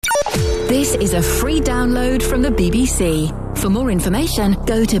This is a free download from the BBC. For more information,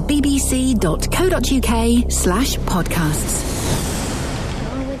 go to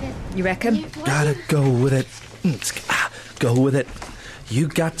bbc.co.uk/podcasts. You reckon? Gotta go with it. Go with it. You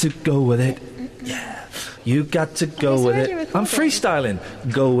got to go with it. Yeah. You got to go with it. I'm freestyling.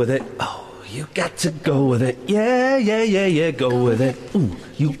 Go with it. Oh, you got to go with it. Yeah. Go with it. Ooh,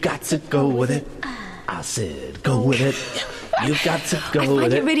 you got to go with it. I said, go with it. You got to go with it. I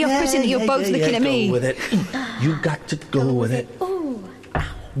find it really off-putting that you're both looking at me. Go with it. You got to go with it. Go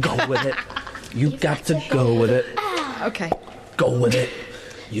with it. You got to go with it. Okay. Go with it.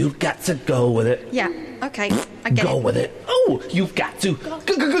 You got to go with it. Yeah, okay. I get Go it. with it. Oh, you've got to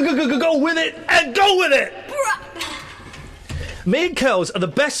go with it and go with it. Me and Kels are the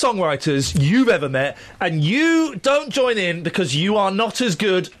best songwriters you've ever met, and you don't join in because you are not as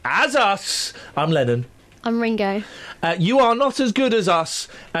good as us. I'm Lennon. I'm Ringo. You are not as good as us,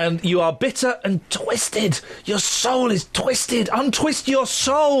 and you are bitter and twisted. Your soul is twisted. Untwist your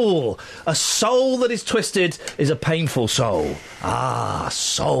soul. A soul that is twisted is a painful soul. Ah,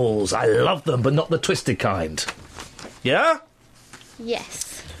 souls. I love them, but not the twisted kind. Yeah?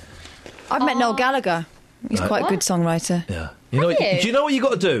 Yes. I've met Noel Gallagher. He's quite a good songwriter. Yeah. Have you? Do you know what you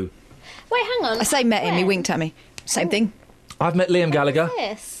got to do? Wait, hang on. I say met him, he When? winked at me. Same thing. I've met Liam Gallagher.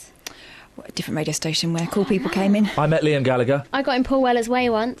 Yes. A different radio station where cool people came in. I met Liam Gallagher. I got in Paul Weller's way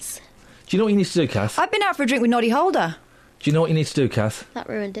once. Do you know what you need to do, Kath? I've been out for a drink with Noddy Holder. Do you know what you need to do, Kath? That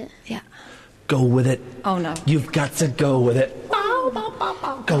ruined it. Yeah. Go with it. Oh, no. You've got to go with it.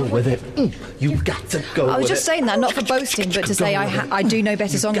 Go with it. You've got to go with it. I was just saying that, not for boasting, but to say I do know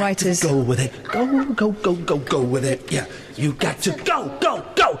better songwriters. Go with it. Go with it. Yeah. You got to go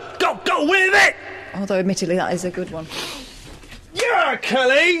with it. Although, admittedly, that is a good one. Yeah,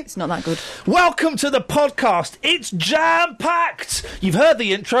 Kelly. It's not that good. Welcome to the podcast. It's jam-packed. You've heard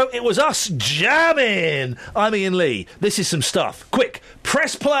the intro. It was us jamming. I'm Ian Lee. This is some stuff. Quick,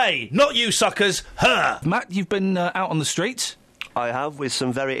 press play. Not you, suckers. Her. Matt, you've been out on the street. I have, with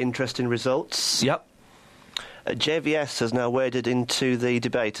some very interesting results. Yep. JVS has now waded into the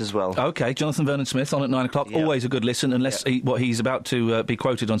debate as well. OK, Jonathan Vernon-Smith on at 9 o'clock. Yep. Always a good listen, unless what he's about to be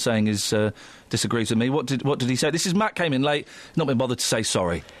quoted on saying is disagrees with me. What did he say? This is Matt came in late, not been bothered to say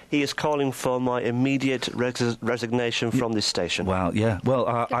sorry. He is calling for my immediate resignation from this station. Wow, yeah.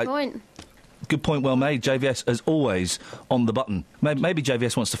 Well, Good point. Good point, well made. JVS, as always, on the button. Maybe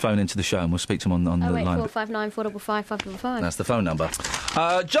JVS wants to phone into the show and we'll speak to him on the line. 459 455 555. That's the phone number.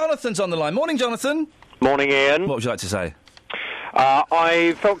 Jonathan's on the line. Morning, Jonathan. Morning, Ian. What would you like to say?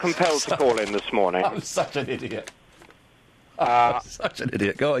 I felt compelled to call in this morning. I'm such an idiot. Such an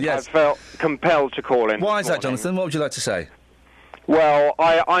idiot. Go on, yes. I felt compelled to call in. Why is this that, morning. Jonathan? What would you like to say? Well,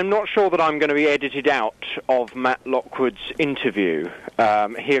 I'm not sure that I'm going to be edited out of Matt Lockwood's interview.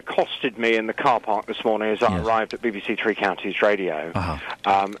 He accosted me in the car park this morning as I arrived at BBC Three Counties Radio.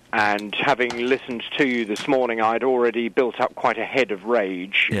 And having listened to you this morning, I'd already built up quite a head of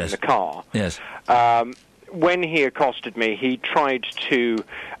rage in the car. Yes. When he accosted me, he tried to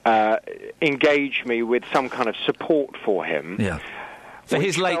engage me with some kind of support for him. Yeah. For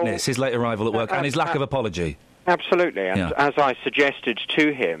his lateness, his late arrival at work, and his lack of apology. Absolutely, and as I suggested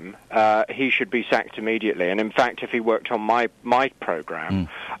to him, he should be sacked immediately. And in fact, if he worked on my programme,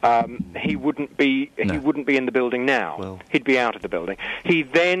 he wouldn't be in the building now. Well. He'd be out of the building. He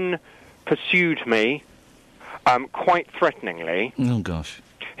then pursued me quite threateningly. Oh gosh!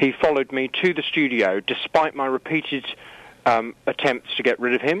 He followed me to the studio, despite my repeated attempts to get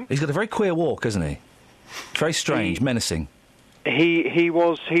rid of him. He's got a very queer walk, hasn't he? Very strange, menacing. He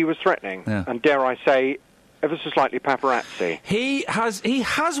was threatening, and dare I say, ever so slightly paparazzi. He has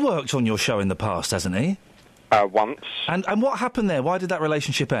worked on your show in the past, hasn't he? Once. And what happened there? Why did that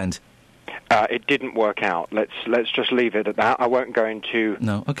relationship end? It didn't work out. Let's just leave it at that. I won't go into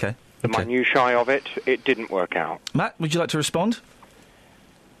the minutiae of it. It didn't work out. Matt, would you like to respond?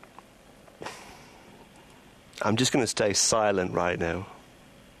 I'm just going to stay silent right now.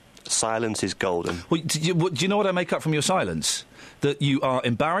 Silence is golden. Well, do you know what I make up from your silence? That you are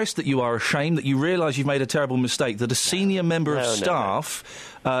embarrassed, that you are ashamed, that you realise you've made a terrible mistake, that a senior member of staff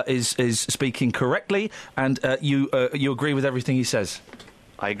is speaking correctly, and you agree with everything he says.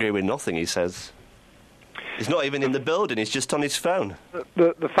 I agree with nothing he says. He's not even in the building, he's just on his phone.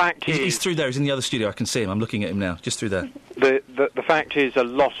 The fact is... He's through there, he's in the other studio, I can see him, I'm looking at him now, just through there. The fact is a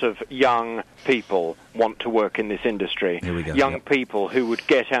lot of young people want to work in this industry. Here we go. Young people who would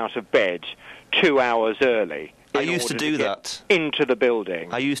get out of bed 2 hours early. I used to do that. Into the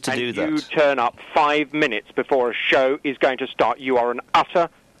building. I used to do that. And you turn up 5 minutes before a show is going to start. You are an utter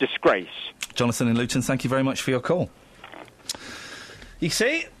disgrace. Jonathan in Luton, thank you very much for your call. You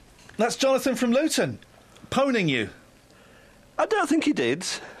see, That's Jonathan from Luton, poning you. I don't think he did.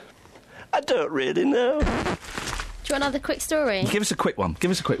 I don't really know. Do you want another quick story? Give us a quick one.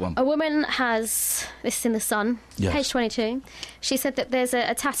 A woman has, this is in The Sun, Yes. page 22. She said that there's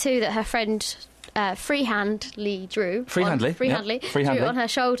a tattoo that her friend freehandly drew. Drew on her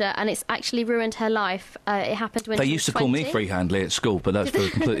shoulder, and it's actually ruined her life. It happened when They she used was to call me 20. freehandly at school, but that's for a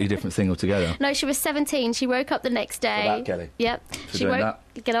completely different thing altogether. No, she was 17. She woke up the next day. that, Kelly? Yep. For doing that?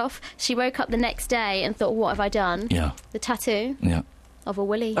 Get off. She woke up the next day and thought, what have I done? Yeah. The tattoo Yeah. of a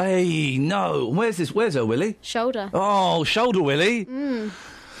willy. Hey, no. Where's her willy? Shoulder. Oh, shoulder willy.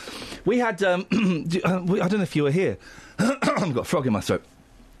 We had, I don't know if you were here. I've got a frog in my throat.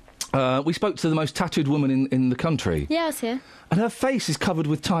 We spoke to the most tattooed woman in the country. Yeah, I was here. And her face is covered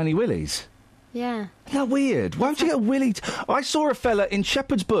with tiny willies. Yeah. Isn't that weird? Why would you get a willy? I saw a fella in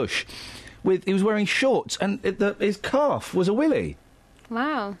Shepherd's Bush he was wearing shorts and his calf was a willy.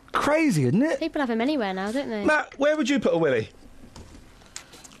 Wow. Crazy, isn't it? People have them anywhere now, don't they? Matt, where would you put a willy?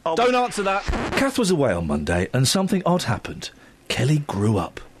 Don't answer that. Kath was away on Monday and something odd happened. Kelly grew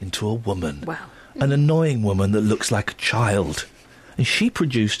up into a woman. Wow. An annoying woman that looks like a child. And she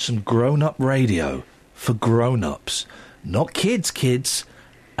produced some grown-up radio for grown-ups. Not kids,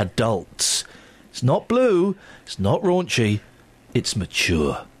 adults. It's not blue, it's not raunchy, it's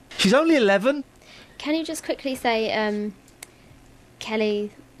mature. She's only 11. Can you just quickly say,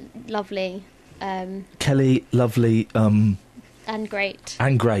 Kelly, lovely, Kelly, lovely, and great?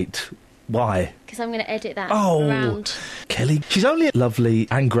 and great. Why? Because I'm going to edit that Oh, around. Kelly, she's only lovely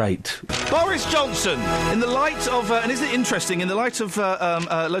and great. Boris Johnson, in the light of, and isn't it interesting, in the light of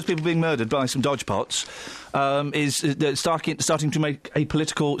loads of people being murdered by some dodgepots, is starting to make a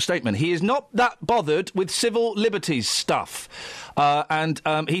political statement. He is not that bothered with civil liberties stuff. And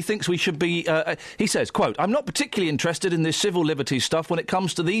he thinks we should be, he says, quote, I'm not particularly interested in this civil liberties stuff when it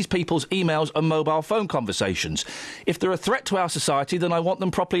comes to these people's emails and mobile phone conversations. If they're a threat to our society, then I want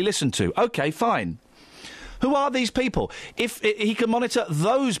them properly listened to. OK, fine. Who are these people? If he can monitor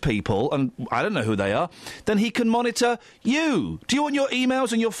those people, and I don't know who they are, then he can monitor you. Do you want your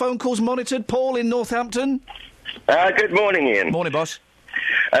emails and your phone calls monitored, Paul, in Northampton? Good morning, Ian. Morning, boss.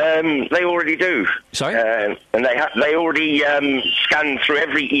 They already do. Sorry? And they already scan through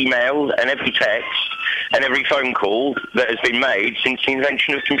every email and every text and every phone call that has been made since the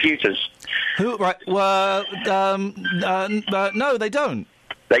invention of computers. Who? Right. Well, no, they don't.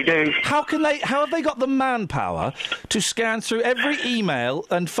 They do. How have they got the manpower to scan through every email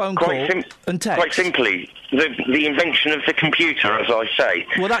and phone call and text? Quite simply, the invention of the computer, as I say.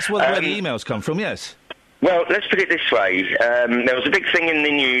 Well, that's where the emails come from, yes. Well, let's put it this way. There was a big thing in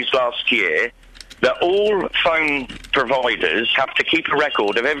the news last year that all phone providers have to keep a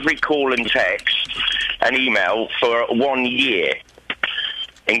record of every call and text and email for 1 year.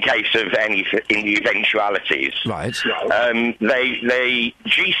 In case of any eventualities. Right. They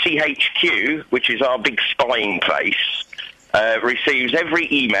GCHQ, which is our big spying place, receives every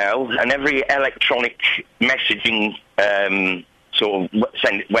email and every electronic messaging way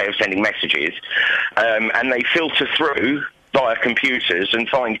of sending messages, and they filter through via computers and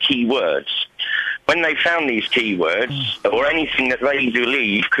find keywords. When they found these keywords, or anything that they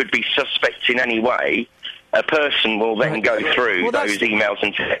believe could be suspect in any way, a person will then go through those emails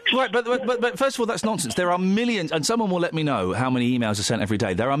and texts. Right, but first of all, that's nonsense. There are millions, and someone will let me know how many emails are sent every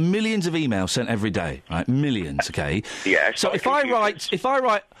day. There are millions of emails sent every day, right? Millions, okay? Yeah. So if I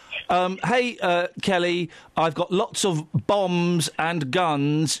write, hey, Kelly, I've got lots of bombs and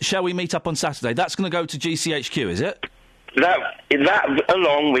guns. Shall we meet up on Saturday? That's going to go to GCHQ, is it? That,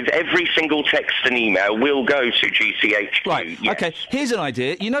 along with every single text and email, will go to GCHQ. Right, yes. OK, here's an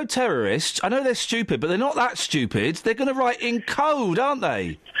idea. You know terrorists, I know they're stupid, but they're not that stupid. They're going to write in code, aren't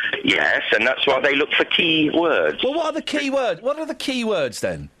they? Yes, and that's why they look for keywords. Well, what are the keywords? What are the keywords,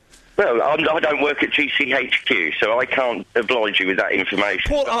 then? Well, I don't work at GCHQ, so I can't oblige you with that information.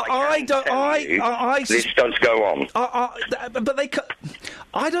 Paul, this does go on. But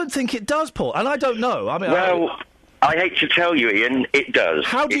I don't think it does, Paul, and I don't know. I mean, well, I hate to tell you, Ian, it does.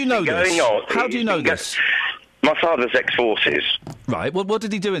 How do you know this? How do you know this? My father's ex-forces. Right. Well, what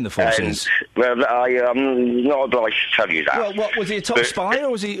did he do in the forces? And, well, I'm not obliged to tell you that. Well, what was he, a top spy, or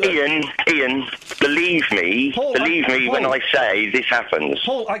was he? Ian, believe me. Paul, when I say this happens,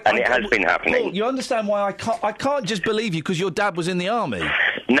 Paul, and it has been happening. Paul, you understand why I can't just believe you because your dad was in the army.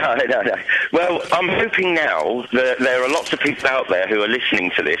 No. Well, I'm hoping now that there are lots of people out there who are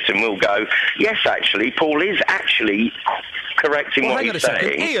listening to this and will go, yes, actually, Paul is actually correct in what he's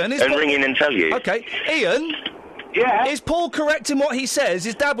saying, Ian, and ring in and tell you. OK, Ian? Yeah? Is Paul correct in what he says?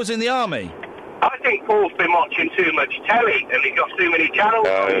 His dad was in the army? think Paul's been watching too much telly and he's got too many channels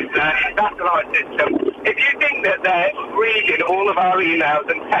on his satellite system. If you think that they're reading all of our emails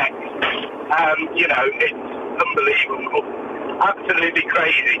and texts, it's unbelievable. Absolutely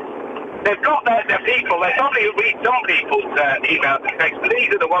crazy. They've got their people. They probably read some people's emails and texts, but these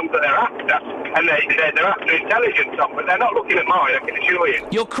are the ones that they're after. And they're after intelligence on, but they're not looking at mine, I can assure you.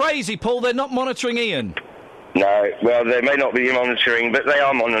 You're crazy, Paul. They're not monitoring Ian. No, well, they may not be monitoring, but they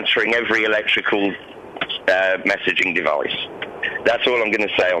are monitoring every electrical messaging device. That's all I'm going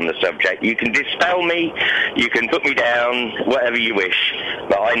to say on the subject. You can dispel me, you can put me down, whatever you wish,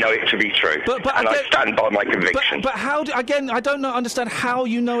 but I know it to be true. But and I stand by my conviction. But how, I don't understand how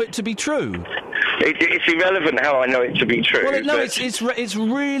you know it to be true. It's irrelevant how I know it to be true. Well, no, it's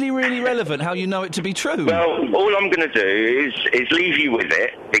really, really relevant how you know it to be true. Well, all I'm going to do is leave you with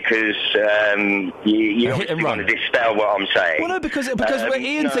it, because you obviously want to dispel what I'm saying. Well, no, because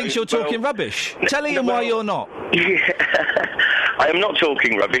Ian thinks you're talking rubbish. Tell Ian why you're not. I am not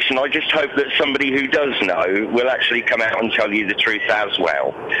talking rubbish, and I just hope that somebody who does know will actually come out and tell you the truth as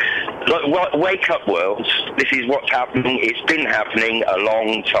well. Wake up, world. This is what's happening. It's been happening a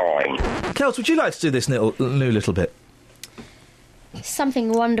long time. Kels, would you like to do this new little bit?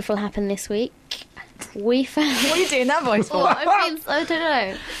 Something wonderful happened this week. We found... What are you doing that voice for? I don't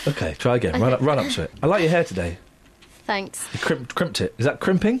know. OK, try again. Run up to it. I like your hair today. Thanks. You crimped it. Is that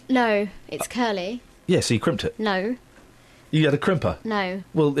crimping? No, it's curly. Yeah, so you crimped it? No. You had a crimper? No.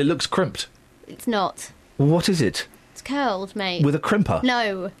 Well, it looks crimped. It's not. What is it? It's curled, mate. With a crimper?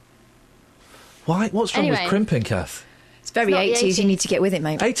 No. Why? What's wrong with crimping, Kath? It's very 80s. You need to get with it,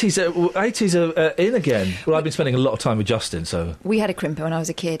 mate. 80s are in again. Well, I've been spending a lot of time with Justin, so... We had a crimper when I was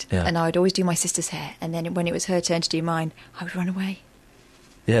a kid, yeah. And I would always do my sister's hair, and then when it was her turn to do mine, I would run away.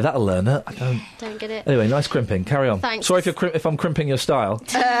 Yeah, that'll learn her. Don't get it. Anyway, nice crimping. Carry on. Thanks. Sorry if I'm crimping your style.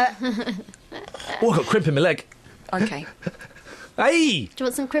 Oh, I've got crimp in my leg. OK. Hey! Do you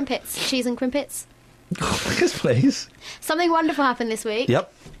want some crimpets? Cheese and crimpets? Yes, please. Something wonderful happened this week.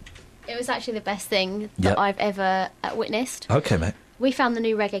 Yep. It was actually the best thing that I've ever witnessed. OK, mate. We found the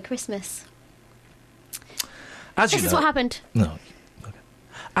new Reggae Christmas. This is what happened. No.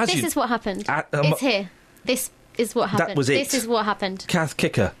 Okay. This is what happened. It's here. This is what happened. That was it. This is what happened. Kath,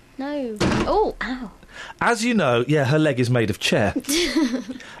 kick her. No. Oh, ow. As you know, her leg is made of chair.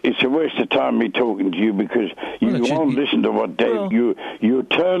 It's a waste of time me talking to you because you won't listen to what Dave... You're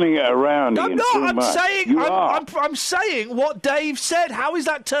turning it around. I'm Ian, not. I'm saying what Dave said. How is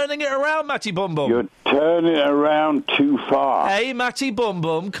that turning it around, Matty Bum Bum? You're turning it around too far. Hey, Matty Bum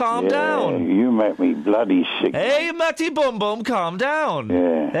Bum, calm down. You make me bloody sick. Hey, Matty Bum Bum, calm down.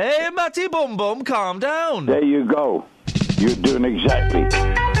 Yeah. Hey, Matty Bum Bum, calm down. There you go. You're doing exactly.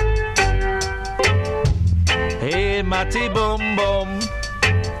 Hey, Matty Bum Bum.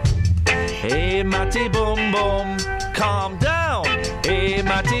 Hey, Matty Bum Bum, calm down. Hey,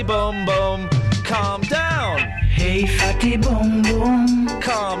 Matty Bum Bum, calm down. Hey, fatty Bum Bum,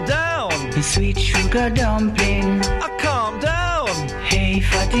 calm down. The sweet sugar dumpling, calm down. Hey,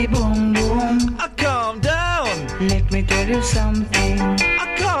 fatty Bum Bum, calm down. Let me tell you something.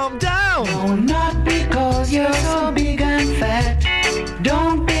 Calm down. No, not because you're so big and fat.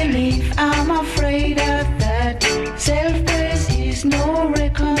 Don't believe I'm afraid of that. Self-praise is no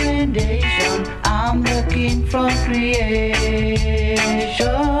recommendation. I'm looking for creation.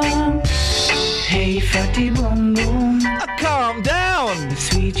 Hey, fatty Bum Bum, calm down. The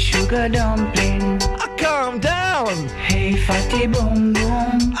sweet sugar dumpling, calm down. Hey, fatty Bum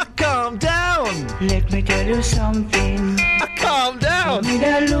Bum, calm down. Let me tell you something. Calm down. Me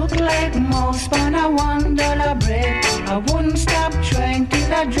that look like mouse on a $1 bread. I wouldn't stop trying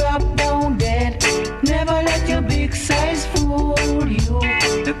till I drop down dead. Never let your big size fool you.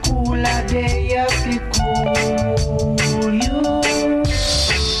 The cooler day of the cool you.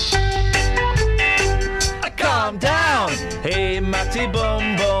 Calm down. Hey, Matty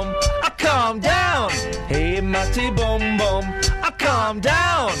Bum Bum, calm down. Hey, Matty Bum Bum, calm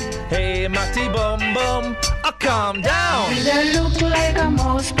down. Hey, Matty Bum Bum, calm down. Me that look like a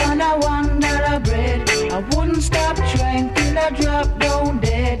mouse on a $1 bread. I wouldn't stop trying till I drop down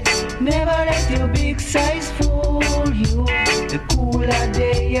dead. Never let your big size fool you. The cooler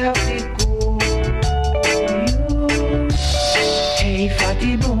day of the cool you. Hey,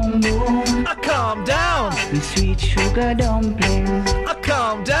 fatty Bum Bum, calm down. The sweet sugar dumpling,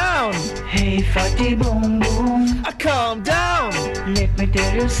 calm down. Hey, fatty Bum Bum, calm down. Let me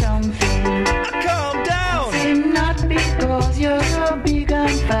tell you something. Calm down. Say not because you're so big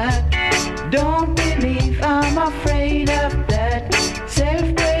and fat. Don't believe I'm afraid of that.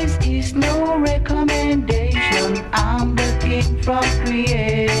 Self-praise is no recommendation. I'm looking for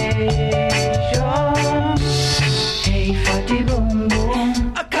creation.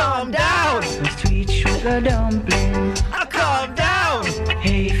 sugar dumpling. Calm down.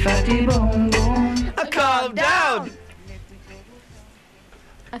 Hey, fatty boom boom. Calm down.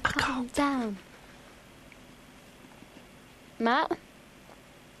 Calm down. Matt?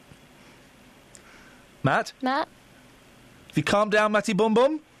 Matt? Matt? Have you calmed down, Matty Bum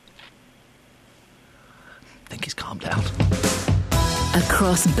Bum? I think he's calmed down.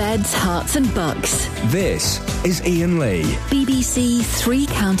 Across beds, hearts and bucks. This is Ian Lee. BBC Three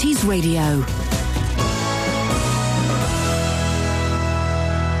Counties Radio.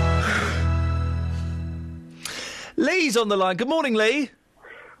 Lee's on the line. Good morning, Lee.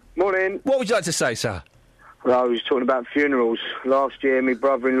 Morning. What would you like to say, sir? Well, I was talking about funerals. Last year, my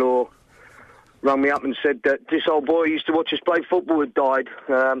brother-in-law rang me up and said that this old boy who used to watch us play football had died.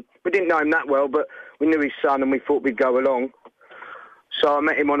 We didn't know him that well, but we knew his son and we thought we'd go along. So I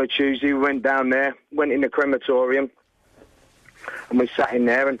met him on a Tuesday, we went down there, went in the crematorium, and we sat in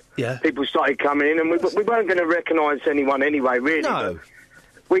there, and people started coming in, and we weren't going to recognise anyone anyway, really. No.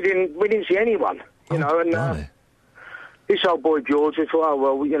 We didn't see anyone, you know, and this old boy George, we thought, oh,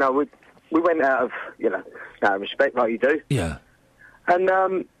 well, you know, we went out of, out of respect, like you do. Yeah. And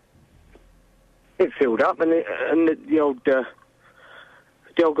it filled up, and the old guy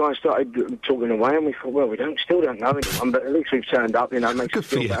started talking away, and we thought, well, we still don't know anyone, but at least we've turned up, it makes us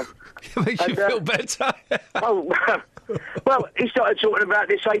feel better. It makes you feel better. Well, he started talking about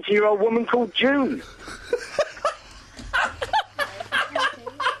this 80-year-old woman called June.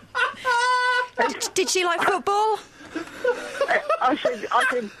 Did she like football? I said,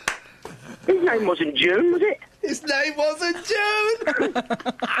 his name wasn't June, was it? His name wasn't June!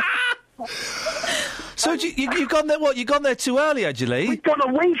 So you've gone there, what? You've gone there too early, had you, Lee? We've gone a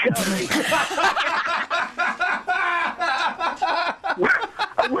week early.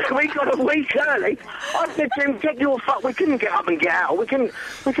 We got a week early. I said to him, check your phone. We couldn't get up and get out. We couldn't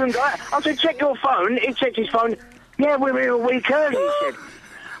go out. I said, check your phone. He checked his phone. Yeah, we're here a week early, he said.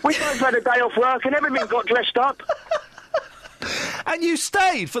 We both had a day off work and everything, got dressed up. And you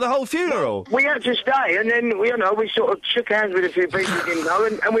stayed for the whole funeral? We had to stay, and then, we sort of shook hands with a few people we didn't know,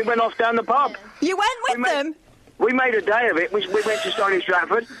 and we went off down the pub. You went with them? We made a day of it. We went to Stony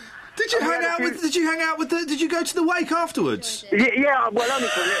Stratford. Did you hang out with did you go to the wake afterwards? Yeah, well, only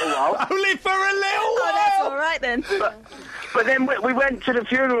for a little while. Only for a little while? Oh, that's all right, then. But then we went to the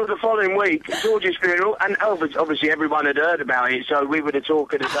funeral the following week, George's funeral, and obviously everyone had heard about it, so we were the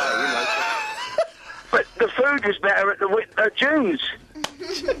talk of the day, But the food was better at June's.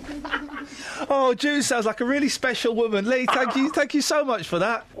 Oh, June sounds like a really special woman. Lee, thank you so much for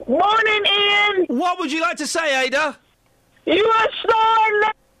that. Morning, Ian! What would you like to say, Ada? You are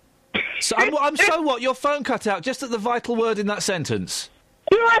so So I'm so what? Your phone cut out just at the vital word in that sentence.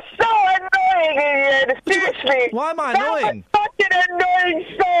 You are so annoying, Ian. Seriously. Why am I annoying? That was such an annoying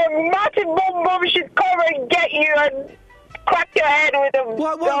song. Matty Bum Bum should come and get you and crack your head with a...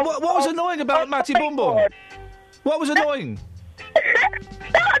 What was annoying about Matty Bum Bum? What was annoying?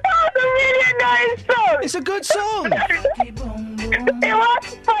 That was a really annoying song. It's a good song. It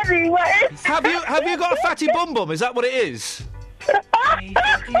was funny, but Have you got a fatty bum bum? Is that what it is? Have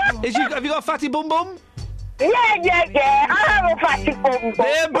you got a fatty bum bum? Yeah. I have a fatty bum bum.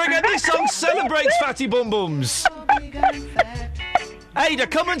 Then bring it. This song celebrates fatty bum bums. Ada,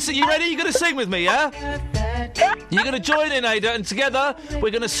 come and sing. You ready? You're going to sing with me, yeah? You're going to join in, Ada, and together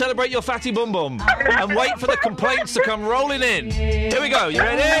we're going to celebrate your fatty bum bum and wait for the complaints to come rolling in. Here we go. You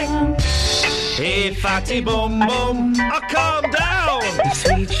ready? Hey, fatty bum bum, calm down.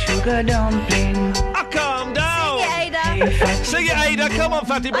 Sweet sugar dumpling. Calm down. Sing it, Ada. Sing it, Ada. Come on,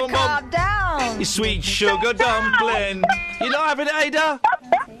 fatty bum bum. Calm down. You sweet sugar dumpling. You're not having it, Ada?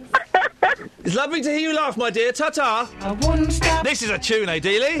 It's lovely to hear you laugh, my dear. Ta-ta. This is a tune, eh,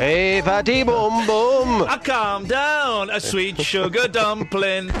 Dealey? Hey, fatty bum bum. Calm down. A sweet sugar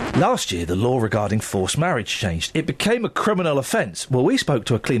dumpling. Last year, the law regarding forced marriage changed. It became a criminal offence. Well, we spoke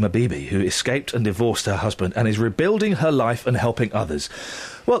to Aklima Bibi, who escaped and divorced her husband and is rebuilding her life and helping others.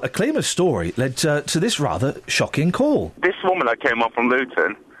 Well, Aklima's story led to this rather shocking call. This woman that came up from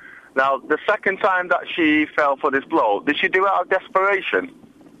Luton, now, the second time that she fell for this blow, did she do it out of desperation?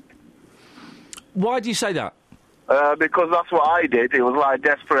 Why do you say that? Because that's what I did. It was like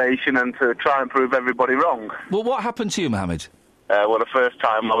desperation and to try and prove everybody wrong. Well, what happened to you, Mohammed? Well, the first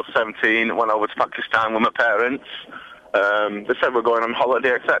time I was 17, when I was to Pakistan with my parents, they said we're going on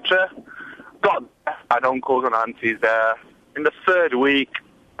holiday, etc. Got there, I had uncles and aunties there. In the third week,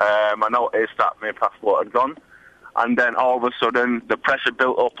 I noticed that my passport had gone. And then all of a sudden, the pressure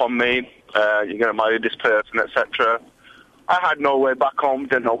built up on me. You're going to marry this person, etc. I had no way back home,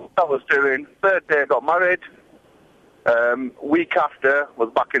 didn't know what I was doing. Third day, I got married. Week after, was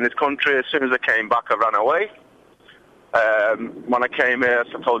back in this country. As soon as I came back, I ran away. When I came here,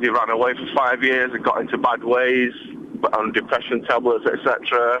 as I told you, I ran away for 5 years. I got into bad ways, on depression tablets,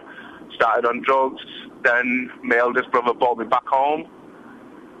 etc. Started on drugs. Then my eldest brother brought me back home.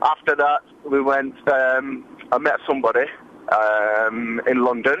 After that, we went, I met somebody in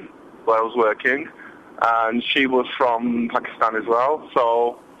London where I was working, and she was from Pakistan as well.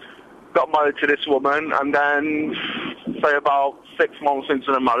 So got married to this woman, and then, say about 6 months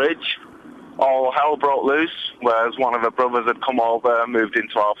into the marriage, all hell broke loose, whereas one of her brothers had come over, moved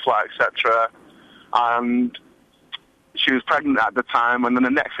into our flat, etc. And she was pregnant at the time, and then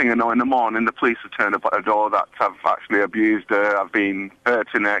the next thing I know, in the morning, the police have turned up at her door that I've actually abused her, I've been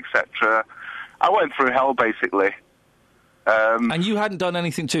hurting her, etc. I went through hell, basically. And you hadn't done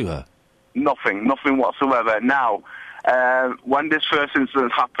anything to her? Nothing whatsoever. Now, when this first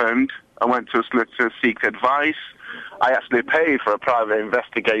incident happened, I went to a solicitor to seek advice. I actually paid for a private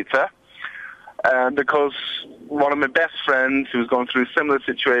investigator, because one of my best friends who was going through a similar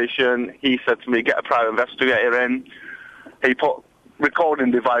situation, he said to me, get a private investigator in. He put recording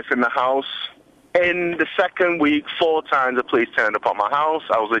device in the house. In the second week, 4 times the police turned up at my house.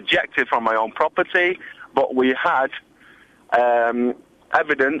 I was ejected from my own property, but we had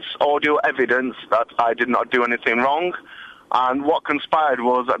evidence, audio evidence, that I did not do anything wrong. And what conspired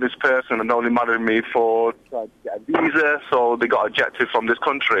was that this person had only married me for trying to get a visa, so they got ejected from this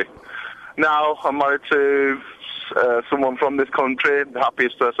country. Now I'm married to someone from this country, the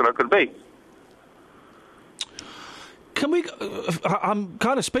happiest person I could be. I'm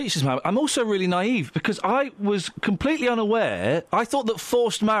kind of speechless, man. I'm also really naive, because I was completely unaware. I thought that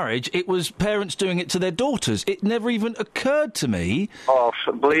forced marriage, it was parents doing it to their daughters. It never even occurred to me. Oh,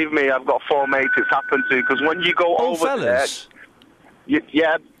 believe me, I've got 4 mates it's happened to, because when you go over fellas.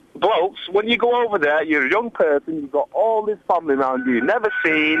 there... blokes, when you go over there, you're a young person, you've got all this family around you, never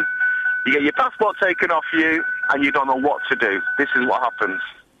seen, you get your passport taken off you, and you don't know what to do. This is what happens.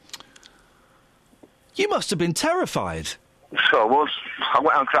 You must have been terrified. So I was. I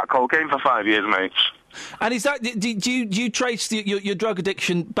went on crack cocaine for 5 years, mate. And is that... Do you trace your drug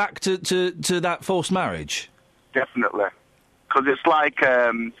addiction back to that forced marriage? Definitely. Because it's like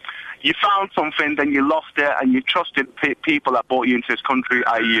you found something, then you lost it, and you trusted people that brought you into this country,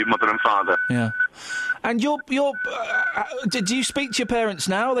 i.e. your mother and father. Yeah. And do you speak to your parents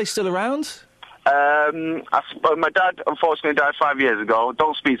now? Are they still around? My dad, unfortunately, died 5 years ago.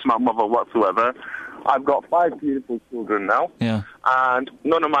 Don't speak to my mother whatsoever. I've got 5 beautiful children now. Yeah. And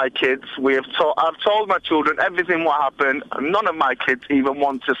none of my kids, I've told my children everything what happened, and none of my kids even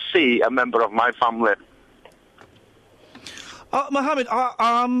want to see a member of my family. Mohammed,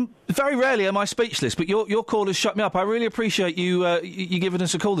 very rarely am I speechless, but your call has shut me up. I really appreciate you giving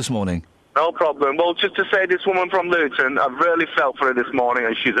us a call this morning. No problem. Well, just to say, this woman from Luton, I've really felt for her this morning,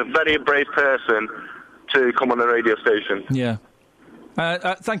 and she's a very brave person to come on the radio station. Yeah.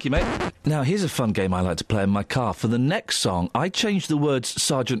 Thank you, mate. Now, here's a fun game I like to play in my car. For the next song, I changed the words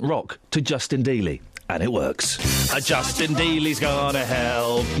Sergeant Rock to Justin Dealey. And it works. Justin Dealey's gonna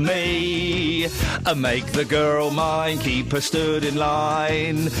help me make the girl mine, keep her stood in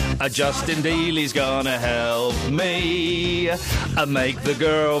line. Justin Dealey's gonna help me make the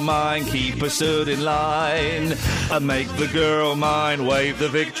girl mine, keep her stood in line. Make the girl mine, wave the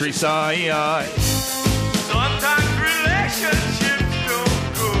victory sign. Sometimes relationships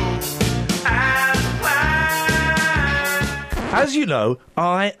don't go as planned. As you know,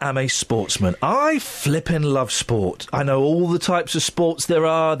 I am a sportsman. I flippin' love sport. I know all the types of sports there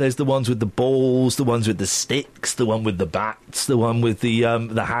are. There's the ones with the balls, the ones with the sticks, the one with the bats, the one with the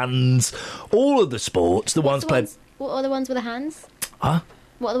hands. All of the sports, the ones played... What are the ones with the hands? Huh?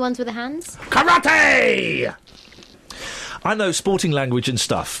 What are the ones with the hands? Karate! I know sporting language and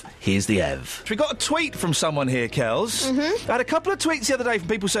stuff. Here's the Ev. We got a tweet from someone here, Kels. I had a couple of tweets the other day from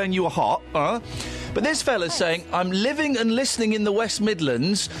people saying you were hot, but this fella's saying, I'm living and listening in the West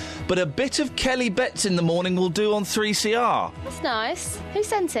Midlands, but a bit of Kelly Betts in the morning will do on 3CR. That's nice. Who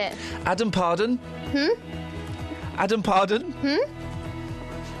sent it? Adam Pardon. Adam Pardon.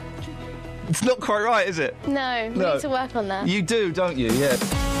 It's not quite right, is it? No, we need to work on that. You do, don't you? Yeah.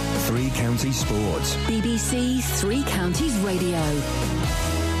 3 Counties Sports. BBC 3 Counties Radio.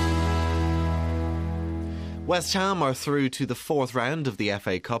 West Ham are through to the 4th round of the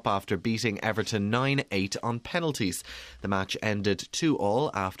FA Cup after beating Everton 9-8 on penalties. The match ended 2-2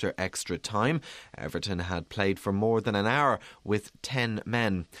 after extra time. Everton had played for more than an hour with 10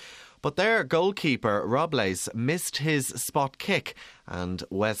 men. But their goalkeeper, Robles, missed his spot kick, and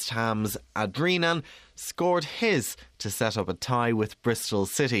West Ham's Adrian scored his to set up a tie with Bristol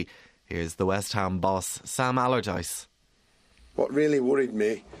City. Here's the West Ham boss, Sam Allardyce. what really worried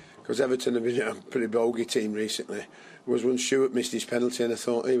me, because Everton have been a pretty bogey team recently, was when Stewart missed his penalty, and I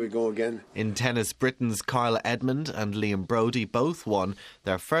thought, here we go again. In tennis, Britain's Kyle Edmund and Liam Brodie both won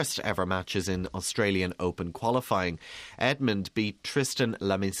their first ever matches in Australian Open qualifying. Edmund beat Tristan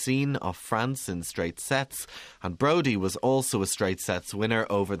Lamessine of France in straight sets, and Brodie was also a straight sets winner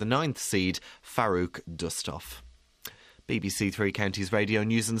over the 9th seed Farouk Dustov. BBC Three Counties Radio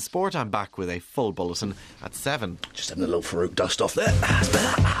News and Sport. I'm back with a full bulletin at 7. Just having a little Farouk Dustov there.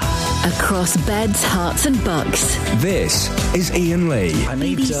 Across beds, hearts and bucks. This is Ian Lee.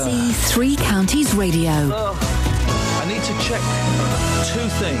 BBC Three Counties Radio. I need to check 2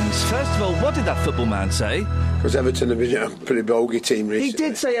 things. First of all, what did that football man say? Because Everton have been a pretty bogey team recently. He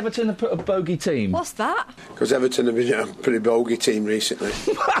did say Everton have put a bogey team. What's that? Because Everton have been a pretty bogey team recently.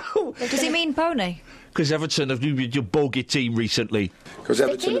 Wow! Does he mean pony? Because Everton have been your bogey team recently. Because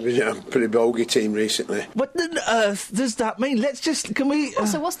Everton have been a pretty bogey team recently. What on earth does that mean? Can we...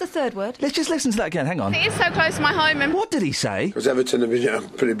 So what's the third word? Let's just listen to that again, hang on. It is so close to my home. And what did he say? Because Everton have been a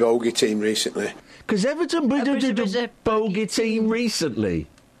pretty bogey team recently. Because Everton a bogey team recently.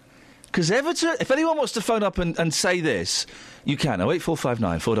 Because Everton... If anyone wants to phone up and say this, you can.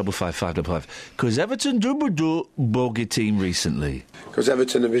 08459 455 555. Because Everton do bogey team recently. Because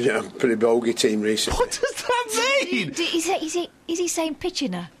Everton have been a pretty bogey team recently. What does that mean? Is he saying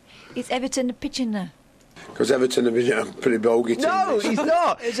pitchiner? Is Everton a pitchiner? Because Everton have been a pretty bogey team. No, recently. he's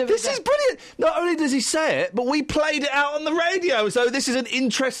not. This is brilliant. Not only does he say it, but we played it out on the radio. So this is an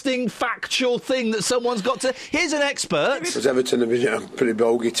interesting, factual thing that someone's got to... Here's an expert. Because Everton have been a pretty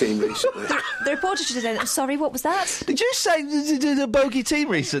bogey team recently. The reporter should have said, sorry, what was that? Did you say the bogey team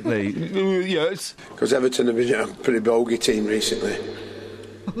recently? Yes. Because Everton have been a pretty bogey team recently.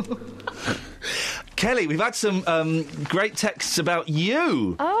 Kelly, we've had some great texts about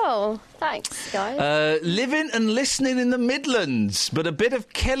you. Oh, thanks, guys. Living and listening in the Midlands, but a bit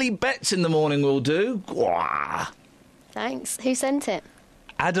of Kelly Betts in the morning will do. Gwah. Thanks. Who sent it?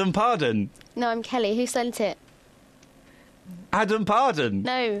 Adam Pardon. No, I'm Kelly. Who sent it? Adam Pardon.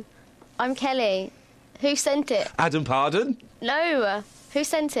 No, I'm Kelly. Who sent it? Adam Pardon. No, who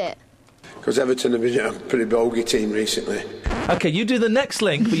sent it? Because Everton have been a pretty bogey team recently. OK, you do the next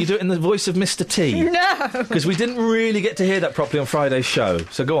link, but you do it in the voice of Mr T. No! Because we didn't really get to hear that properly on Friday's show.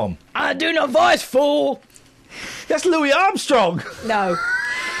 So go on. I do not voice, fool! That's Louis Armstrong! No.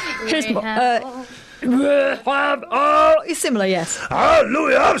 Here's it's similar, yes. Ah,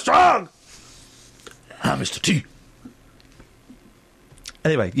 Louis Armstrong! Ah, Mr T.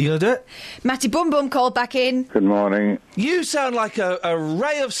 Anyway, you going to do it? Matty Bum Bum called back in. Good morning. You sound like a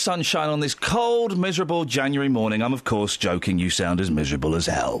ray of sunshine on this cold, miserable January morning. I'm, of course, joking. You sound as miserable as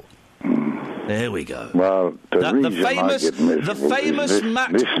hell. There we go. Well, the famous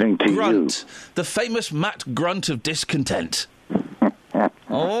Matt listening to Grunt. You. The famous Matt Grunt of discontent.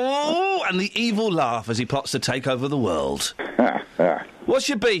 Oh, and the evil laugh as he plots to take over the world. What's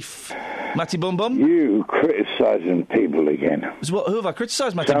your beef, Matty Bum Bum? You criticising people again. Who have I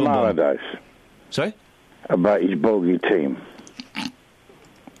criticised, Matty Bum Bum? Sam Allardyce. Sorry? About his bogey team.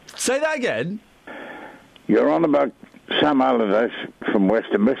 Say that again. You're on about Sam Allardyce from West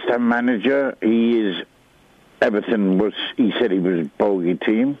Ham manager. He said he was a bogey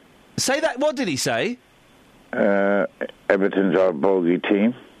team. Say that, what did he say? Everton's our bogey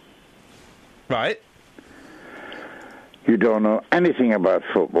team. Right. You don't know anything about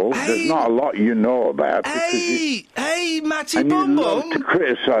football. Hey. There's not a lot you know about. Hey, Matty and Bum you Bum. love to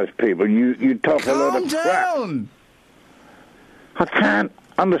criticise people. You talk a lot of down. crap. I can't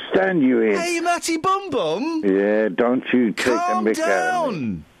understand you, Ian. Hey, Matty Bum Bum. Yeah, don't you take calm the mick out of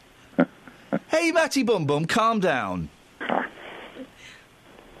me. down. Hey, Matty Bum Bum, calm down.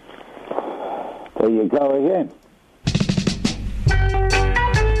 There you go again.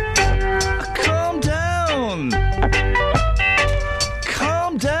 Calm down.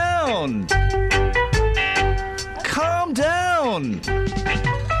 Calm down. Calm down.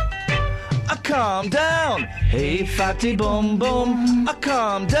 Calm down. Hey, fatty bum bum.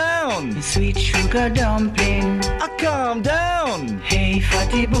 Calm down. Sweet sugar dumpling. Calm down. Hey,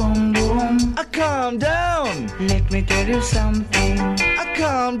 fatty bum bum. Calm down. Let me tell you something.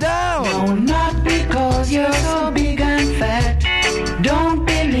 Calm down. No, not because you're so big and fat. Don't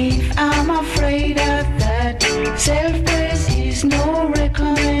believe I'm afraid of that. Self-praise is no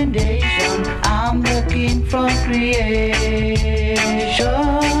recommendation. I'm looking for creation.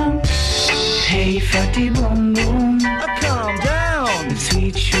 Hey, fatty bum bum. Calm down.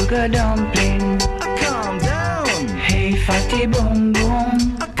 Sweet sugar dumpling. Calm down. Hey, fatty bum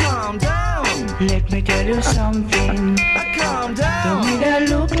bum. Calm down. Let me tell you something. Calm down. Don't need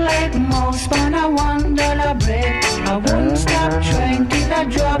to look like most on a $1 bread. I wouldn't stop trying till I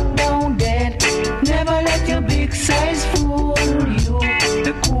drop down dead. Never let your big size fool you.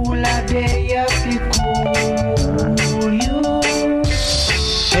 The cooler day of the cool you.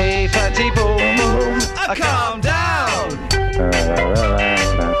 Hey, fatty boom boom. Calm down.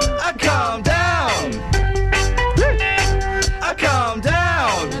 Calm down. Calm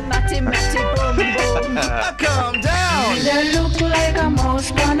down. Matty boom boom. Calm down. They look like a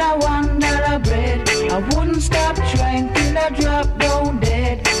mouse on a $1 bread. I wouldn't stop trying till I drop down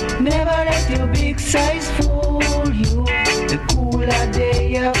dead. Never let your big size fool you. The cooler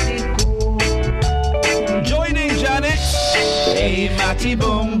day of the cool. Joining Janet. Hey, Matty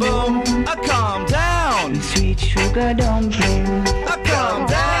boom boom. Calm down. Sweet sugar dumpling. Calm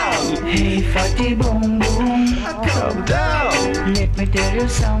down. Hey, fatty boom boom. Calm down. Let me tell you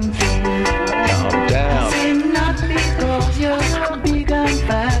something. Calm down. Say not because you're so big and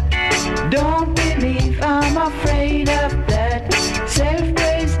fat. Don't believe I'm afraid of that.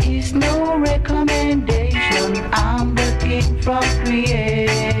 Self-praise is no recommendation. I'm the king from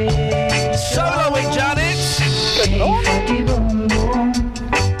creation. Solo with Janet. Hey, fatty boom boom.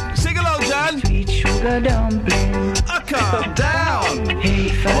 Sing along, Jan. Sweet sugar dumpling. Calm down.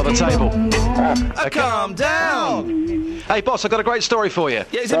 Hey, I'm on the table. Calm down. Hey, boss, I've got a great story for you.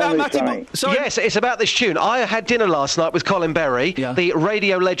 Yeah, it's about Matty. Sorry. Yes, it's about this tune. I had dinner last night with Colin Berry, the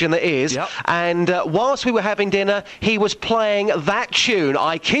radio legend that is, and whilst we were having dinner, he was playing that tune.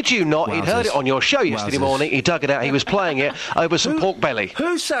 I kid you not, he'd heard it on your show yesterday morning. He dug it out. He was playing it over some pork belly.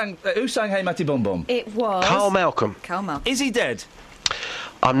 Who sang Hey Matty Bum Bum? It was Carl Malcolm. Is he dead?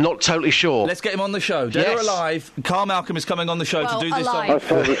 I'm not totally sure. Let's get him on the show. Dead or alive, Carl Malcolm is coming on the show to do this song. I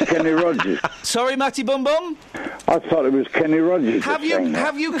thought it was Kenny Rogers. Sorry, Matty Bum Bum? I thought it was Kenny Rogers. Have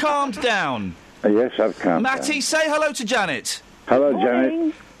you calmed down? Yes, I've calmed Matty, down. say hello to Janet. Hello,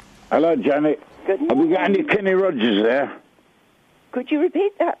 Janet. Hello, Janet. Good Have we got any Kenny Rogers there? Could you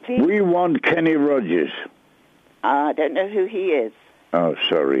repeat that, please? We want Kenny Rogers. I don't know who he is. Oh,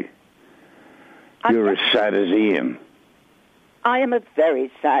 sorry. You're as sad as Ian. I am a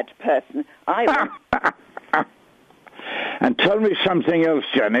very sad person. And tell me something else,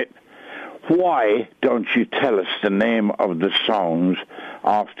 Janet. Why don't you tell us the name of the songs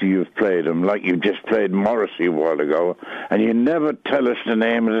after you've played them, like you just played Morrissey a while ago, and you never tell us the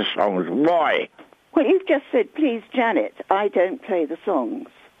name of the songs? Why? Well, you've just said, please, Janet, I don't play the songs.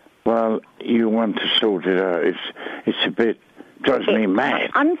 Well, you want to sort it out. It's a bit... drives me mad.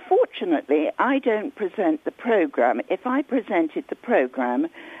 Unfortunately, I don't present the programme. If I presented the programme,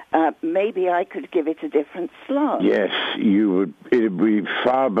 maybe I could give it a different slant. Yes, you would. It'd be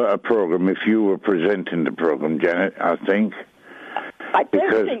far better programme if you were presenting the programme, Janet, I think. I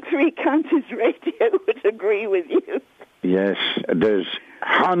don't think Three Counties Radio would agree with you. Yes, there's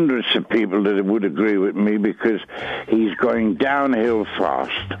hundreds of people that would agree with me because he's going downhill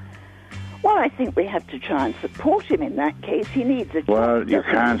fast. Well, I think we have to try and support him in that case. He needs a job. Well, you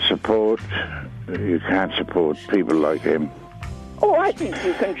can't support people like him. Oh, I think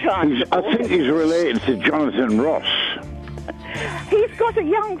you can try and support I think he's related to Jonathan Ross. He's got a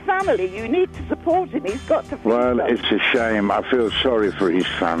young family. You need to support him. He's got to... Well, it's a shame. I feel sorry for his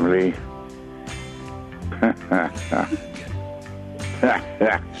family.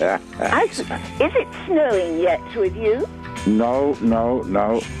 Is it snowing yet with you? No.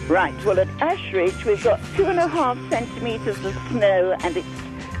 Right, well, at Ashridge, we've got 2.5 centimetres of snow, and it's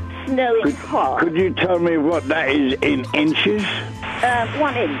snowing hard. Could you tell me what that is in inches?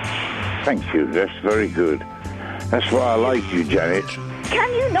 1 inch. Thank you, that's very good. That's why I like you, Janet.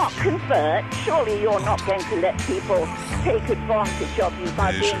 Can you not convert? Surely you're not going to let people take advantage of you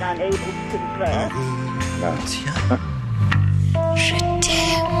by being unable to convert. No. Je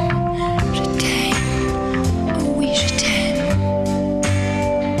t'aime, oui je t'aime.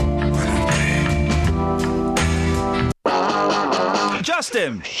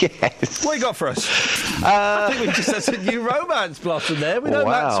 Justin! Yes? What you got for us? I think we just had some new romance blossom there. We know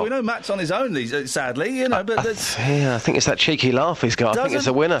Matt's on his own, sadly, you know, but... I think it's that cheeky laugh he's got. I think it's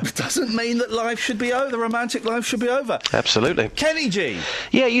a winner. Doesn't mean that life should be over, the romantic life should be over. Absolutely. Kenny G!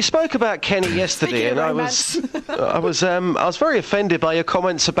 Yeah, you spoke about Kenny yesterday, and I was very offended by your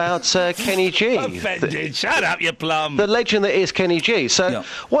comments about Kenny G. Offended? Shut up, you plum! The legend that is Kenny G. So,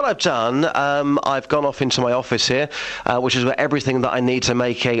 what I've done, I've gone off into my office here, which is where everything that I need to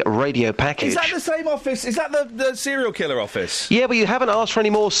make a radio package. Is that the same office office? Is that the serial killer office? Yeah, but you haven't asked for any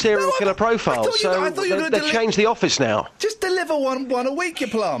more serial killer profiles, I thought you were they've changed the office now. Just deliver one a week, you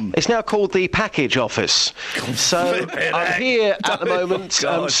plum. It's now called the package office. So I'm here at the moment,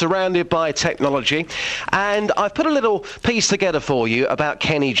 surrounded by technology, and I've put a little piece together for you about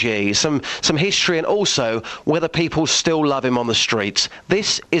Kenny G, some history, and also whether people still love him on the streets.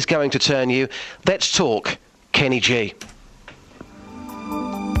 This is going to turn you. Let's talk Kenny G.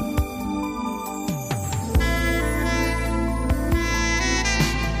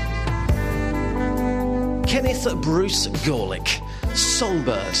 Kenneth Bruce Gorlick,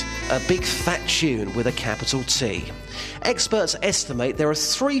 Songbird, a big fat tune with a capital T. Experts estimate there are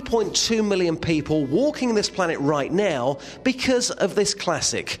 3.2 million people walking this planet right now because of this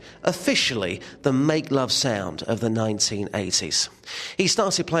classic, officially the make love sound of the 1980s. He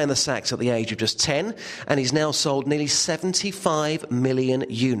started playing the sax at the age of just 10, and he's now sold nearly 75 million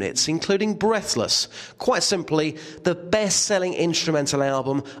units, including Breathless, quite simply the best-selling instrumental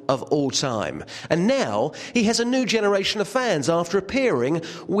album of all time. And now he has a new generation of fans after appearing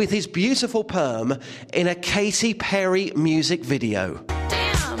with his beautiful perm in a Katy Perry music video.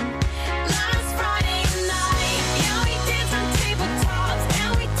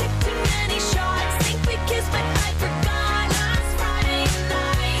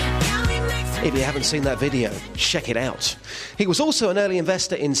 If you haven't seen that video, check it out. He was also an early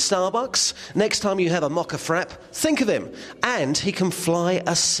investor in Starbucks. Next time you have a mocha frap, think of him. And he can fly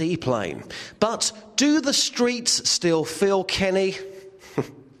a seaplane. But do the streets still feel Kenny?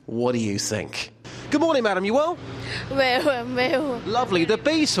 What do you think? Good morning, madam. You well? Well. Lovely. The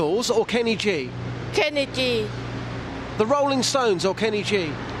Beatles or Kenny G? Kenny G. The Rolling Stones or Kenny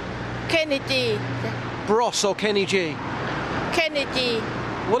G? Kenny G. Bros or Kenny G? Kenny G.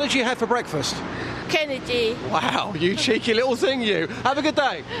 What did you have for breakfast? Kenny G. Wow, you cheeky little thing, you. Have a good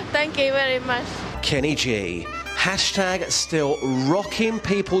day. Thank you very much. Kenny G. Hashtag still rocking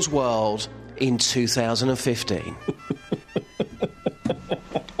people's world in 2015.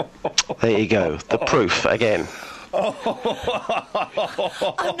 There you go. The proof again. I'm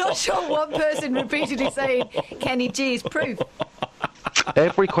not sure one person repeatedly saying Kenny G is proof.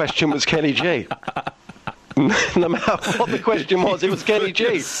 Every question was Kenny G. No matter what the question was, it was Kenny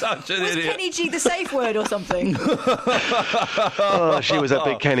G. Such an idiot. Was Kenny G the safe word or something? Oh, she was a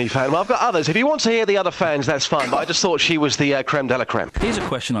big Kenny fan. Well, I've got others. If you want to hear the other fans, that's fine, but I just thought she was the creme de la creme. Here's a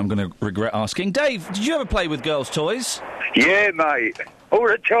question I'm going to regret asking. Dave, did you ever play with girls' toys? Yeah, mate. All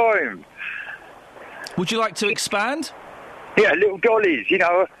the time. Would you like to expand? Yeah, little dollies, you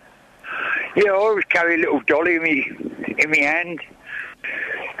know. Yeah, I always carry a little dolly in me hand.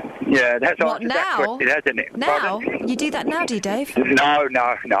 Yeah, that's what, now? That question, hasn't it? Now? You do that now, do you, Dave? No.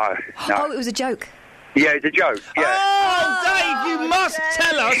 Oh, it was a joke. Yeah, it's a joke, yeah. Oh, Dave, you must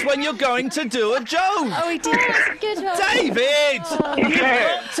tell us when you're going to do a joke. Oh, he did. Good one. David! You've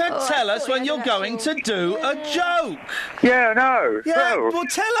Yeah. got to tell us when you're going to do a joke. Yeah, I know. Yeah, well,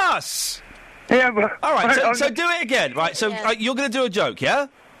 tell us. Yeah, but... All right, so do it again, right? So you're going to do a joke, yeah?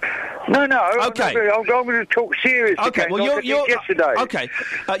 No. Okay. I'm going to talk serious Okay, again. well, you're yesterday. Okay,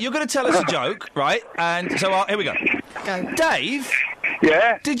 you're going to tell us a joke, right? And so here we go. Go. Dave?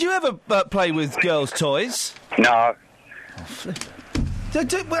 Yeah? Did you ever play with girls' toys? No. I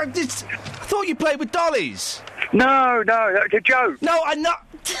thought you played with dollies. No, that's a joke. No, I'm not...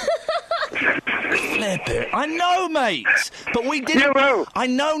 Flip it. I know, mate. But we didn't... Yeah, well. I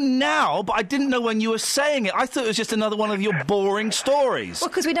know now, but I didn't know when you were saying it. I thought it was just another one of your boring stories. Well,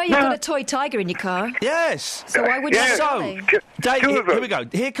 because we know you've got a toy tiger in your car. Yes. So why would you say? So, Dave, Two of them. here we go.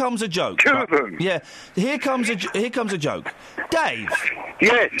 Here comes a joke. Two of them. Yeah. Here comes a joke. Dave.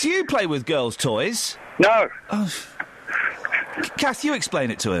 Yes. Do you play with girls' toys? No. Oh. Kath, you explain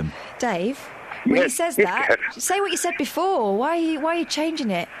it to him. Dave, when he says that, say what you said before. Why are you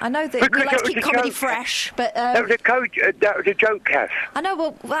changing it? I know that we like to keep comedy fresh, but... That was a joke, Kath. I know,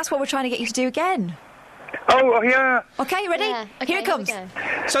 well, that's what we're trying to get you to do again. Oh, yeah. OK, ready? Yeah, okay, Here it comes.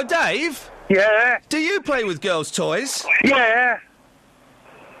 So, Dave... Yeah? Do you play with girls' toys? Yeah.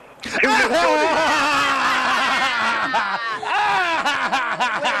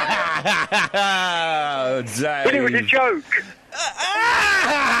 Oh, Dave. But it was a joke.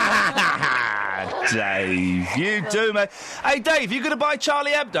 Dave, you do, mate. Hey, Dave, you going to buy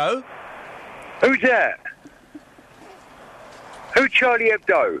Charlie Hebdo? Who's that? Who's Charlie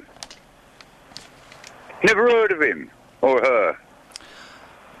Hebdo? Never heard of him or her.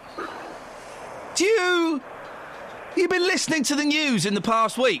 You've been listening to the news in the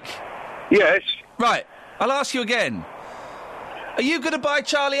past week? Yes. Right, I'll ask you again. Are you going to buy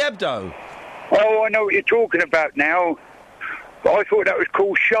Charlie Hebdo? Oh, I know what you're talking about now. But I thought that was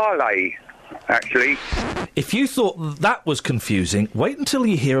called Charlie. actually. If you thought that was confusing, wait until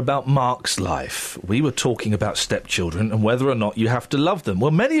you hear about Mark's life. We were talking about stepchildren and whether or not you have to love them.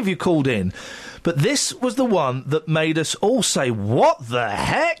 Well, many of you called in, but this was the one that made us all say, what the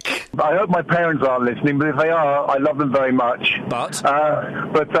heck? I hope my parents aren't listening, but if they are, I love them very much. But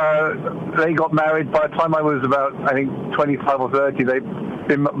they got married by the time I was about, I think, 25 or 30.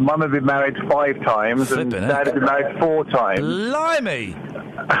 Mum had been married 5 times and Dad had been married 4 times. Blimey!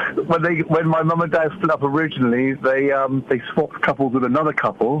 When my mum and dad split up originally, they swapped couples with another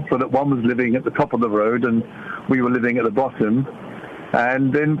couple, so that one was living at the top of the road and we were living at the bottom.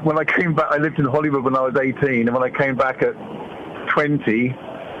 And then when I came back, I lived in Hollywood when I was 18, and when I came back at 20,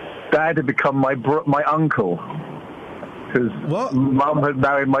 Dad had become my uncle. Because Mum had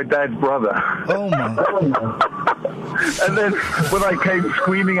married my dad's brother. Oh, my. And then when I came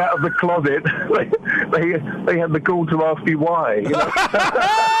screaming out of the closet, they had the gall to ask me why. You know?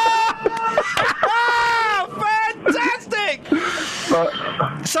 Fantastic!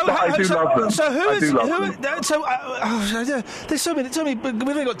 There's so many. We've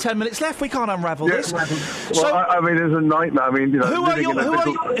only got 10 minutes left. We can't unravel this. Well, I mean, it's a nightmare. I mean, you know.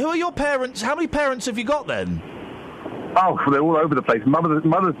 Who are your parents? How many parents have you got then? Oh, they're all over the place. Mother's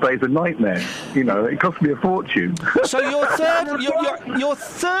Day is a nightmare. You know, it cost me a fortune. So your third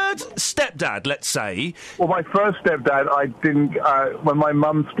stepdad, let's say. Well, my first stepdad, I didn't. When my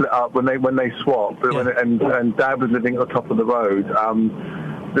mum split up, when they swapped, and Dad was living at the top of the road.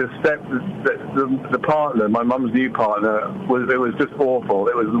 The partner, my mum's new partner, it was just awful.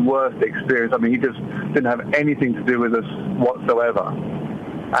 It was the worst experience. I mean, he just didn't have anything to do with us whatsoever.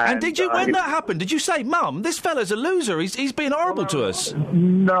 And did you, when that happened, did you say, Mum, this fella's a loser, he's been horrible to us?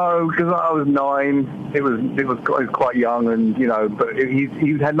 No, because I was 9, it was quite young, and, you know, but he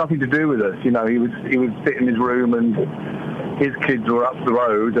had nothing to do with us, you know, he would sit in his room and his kids were up the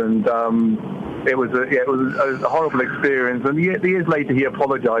road, and it was a horrible experience, and years later he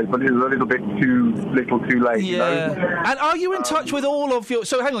apologised, but it was a little bit too late. Yeah. You know? And are you in touch with all of your...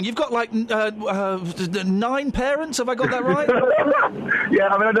 So hang on, you've got like 9 parents, have I got that right? Yeah,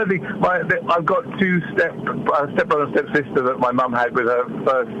 I mean, I don't think... I've got 2 stepbrother and stepsister that my mum had with her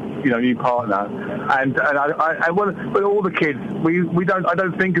first, new partner, and but all the kids, I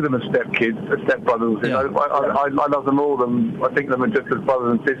don't think of them as stepbrothers. Yeah. I love them all. I think of them just as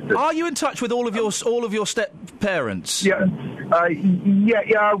brothers and sisters. Are you in touch with all of your step parents? Yeah.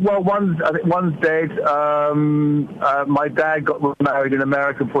 Well, one's dead. My dad was married in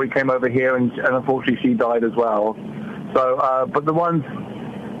America before he came over here, and unfortunately she died as well. So, but the ones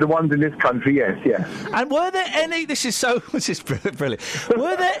in this country, yes. And were there any? This is brilliant.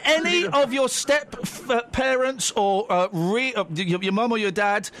 Were there any of your step parents or your mum or your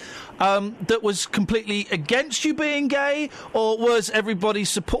dad that was completely against you being gay, or was everybody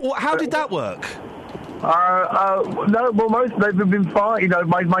support? How did that work? No, well, most they've been fine.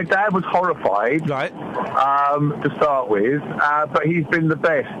 My dad was horrified, right? To start with, but he's been the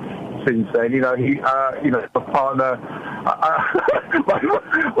best since then. A partner.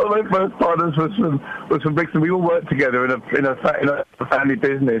 One of my first partners was from Brixton. We all worked together in a family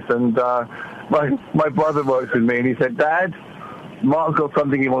business, and my brother works with me, and he said, "Dad, Mark's got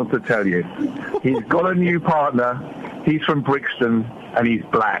something he wants to tell you. He's got a new partner. He's from Brixton, and he's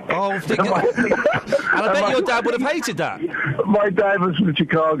black." Oh, and I bet your dad would have hated that. My dad was from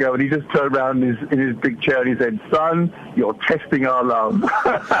Chicago, and he just turned around in his big chair and he said, "Son, you're testing our love."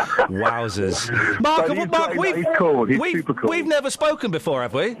 Wowzers. Mark, he's cool. He's super cool. We've never spoken before,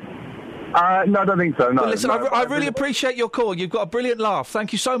 have we? No, I don't think so, no. Well, listen, I really appreciate your call. You've got a brilliant laugh.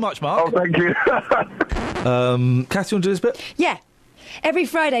 Thank you so much, Mark. Oh, thank you. Kathy, you want to do this bit? Yeah. Every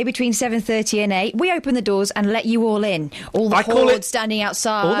Friday between 7:30 and 8, we open the doors and let you all in. All the hordes standing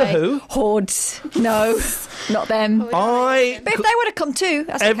outside. All the who? Hordes. No, not them. But if they want to come too,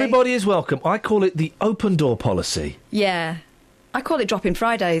 that's everybody okay. is welcome. I call it the open door policy. Yeah. I call it drop-in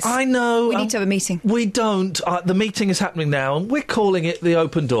Fridays. I know. We need to have a meeting. We don't. The meeting is happening now, and we're calling it the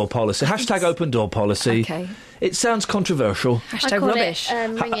open door policy. Hashtag open door policy. Okay. It sounds controversial. Hashtag I call rubbish.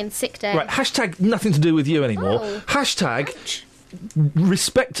 It, ringing sick day. Right. Hashtag nothing to do with you anymore. Oh. Hashtag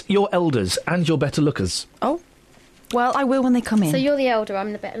respect your elders and your better lookers. Oh. Well, I will when they come in. So you're the elder,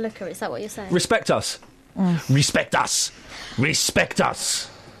 I'm the better looker, is that what you're saying? Respect us. Respect us. Respect us.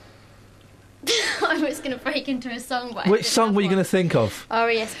 I was going to break into a song, but which song were you going to think of?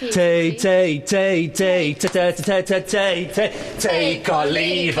 R.E.S.P. Take or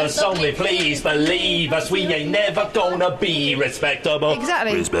leave us, only please believe us. We ain't never gonna be respectable.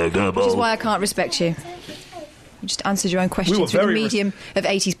 Exactly. Respectable. Which is why I can't respect you. You just answered your own question through the medium of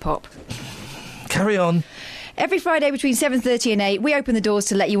 80s pop. Carry on. Every Friday between 7:30 and 8, we open the doors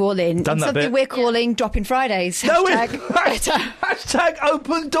to let you all in. Done that something bit. we're calling Drop-in Fridays. No, Hashtag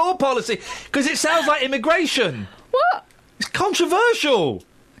open door policy, because it sounds like immigration. What? It's controversial.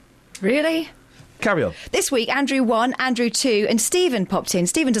 Really? Carry on. This week, Andrew 1, Andrew 2 and Stephen popped in.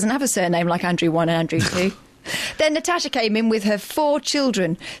 Stephen doesn't have a surname like Andrew 1 and Andrew 2. Then Natasha came in with her 4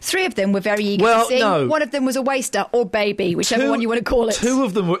 children. 3 of them were very eager to sing. No. One of them was a waster or baby, whichever one you want to call it. 2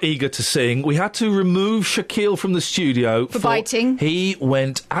 of them were eager to sing. We had to remove Shaquille from the studio. For biting. He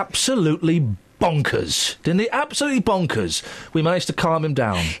went absolutely bonkers. Didn't he? Absolutely bonkers. We managed to calm him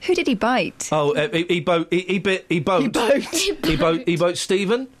down. Who did he bite? Oh, he boat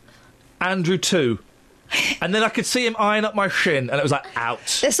Stephen, Andrew 2. And then I could see him eyeing up my shin, and it was like,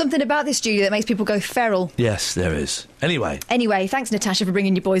 out. There's something about this studio that makes people go feral. Yes, there is. Anyway, thanks, Natasha, for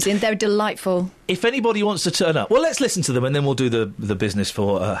bringing your boys in. They're delightful. If anybody wants to turn up, well, let's listen to them, and then we'll do the business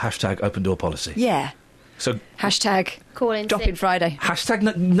for hashtag open door policy. Yeah. So hashtag call-in Drop-in Friday.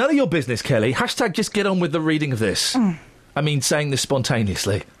 Hashtag none of your business, Kelly. Hashtag just get on with the reading of this. I mean, saying this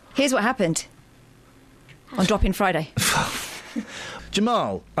spontaneously. Here's what happened on Drop-in Friday.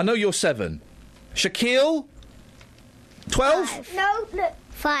 Jamal, I know you're 7. Shaquille? 12? No, look.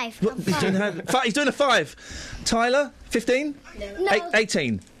 5. He's doing a 5. Tyler? 15? No.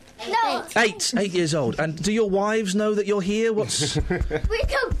 18? No. 8 years old. And do your wives know that you're here? We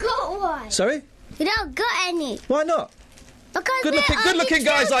don't got one. Sorry? We don't got any. Why not? Because Good-looking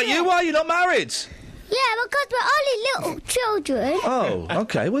guys like you, why are you not married? Yeah, because we're only little children. Oh,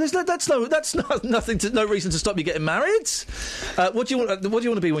 OK. Well, no reason to stop you getting married. What do you want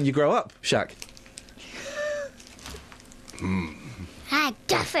to be when you grow up, Shaq? I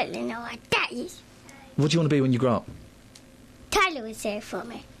definitely know what that is. What do you want to be when you grow up? Tyler was there for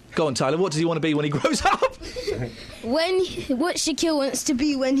me. Go on, Tyler. What does he want to be when he grows up? What Shaquille wants to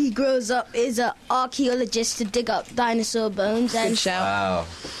be when he grows up is an archaeologist to dig up dinosaur bones. Good shout. Wow.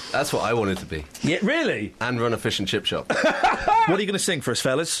 That's what I wanted to be. Yeah, really? And run a fish and chip shop. What are you going to sing for us,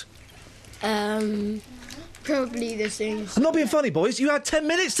 fellas? Probably the things. I'm not being funny, boys. You had 10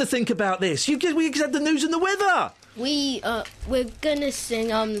 minutes to think about this. We just had the news and the weather. We're gonna sing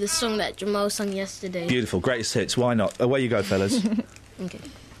the song that Jamal sung yesterday. Beautiful, greatest hits. Why not? Away you go, fellas. Okay,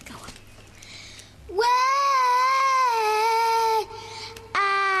 go on. When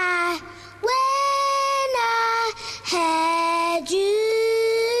I had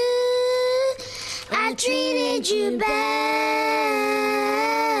you, I treated you bad,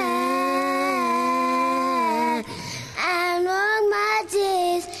 and all my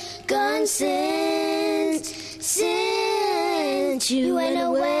days gone since you went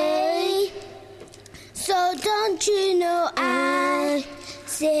away. So don't you know I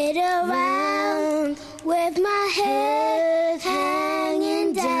sit around with my head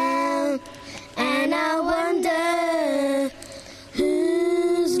hanging down, and I wonder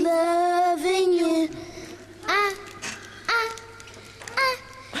who's loving you.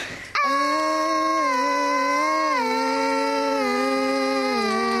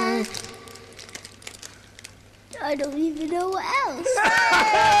 I don't even know what else.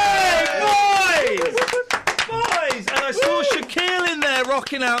 Hey, boys! And I saw Shaquille in there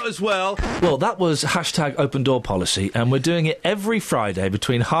rocking out as well. Well, that was hashtag open door policy, and we're doing it every Friday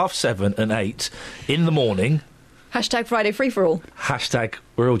between 7:30 and 8 in the morning. Hashtag Friday free for all. Hashtag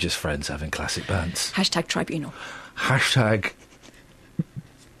we're all just friends having classic bands. Hashtag tribunal. Hashtag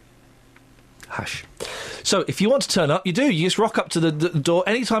hash. So if you want to turn up, you do. You just rock up to the door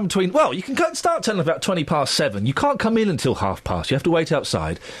any time between... Well, you can start turning up about 7:20. You can't come in until 7:30. You have to wait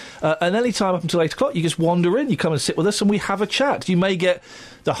outside. And any time up until 8 o'clock, you just wander in. You come and sit with us and we have a chat. You may get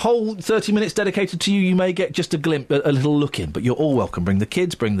the whole 30 minutes dedicated to you. You may get just a glimpse, a little look in. But you're all welcome. Bring the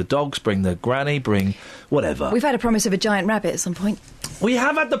kids, bring the dogs, bring the granny, bring whatever. We've had a promise of a giant rabbit at some point. We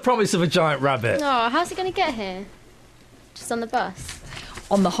have had the promise of a giant rabbit. Oh, how's he going to get here? Just on the bus?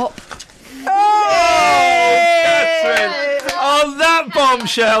 On the hop. Oh, Catherine! On that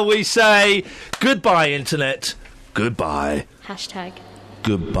bombshell, we say goodbye, Internet. Goodbye. Hashtag.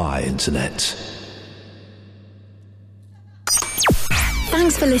 Goodbye, Internet.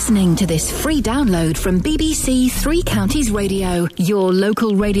 Thanks for listening to this free download from BBC Three Counties Radio, your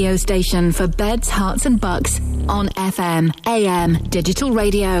local radio station for beds, hearts and bucks, on FM, AM, digital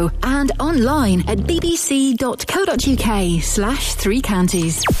radio, and online at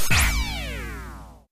bbc.co.uk/3counties.